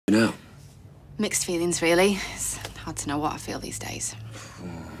Been out? Mixed feelings, really. It's hard to know what I feel these days.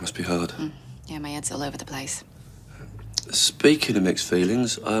 Must be hard. Yeah, my head's all over the place. Speaking of mixed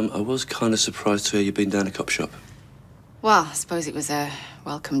feelings, I was kind of surprised to hear you've been down a cop shop. Well, I suppose it was a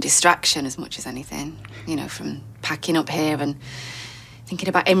welcome distraction as much as anything. You know, from packing up here and thinking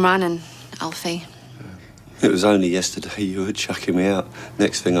about Imran and Alfie. It was only yesterday you were chucking me out.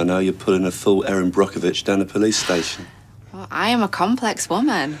 Next thing I know, you're pulling a full Erin Brockovich down the police station. Well, I am a complex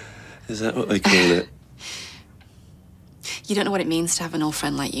woman. Is that what they call it? You don't know what it means to have an old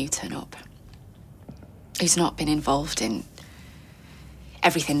friend like you turn up. Who's not been involved in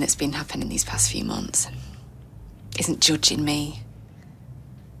everything that's been happening these past few months. Isn't judging me.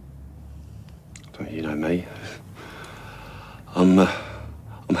 You know me. I'm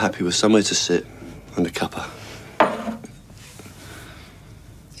happy with somewhere to sit and a cuppa.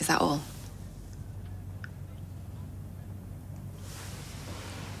 Is that all?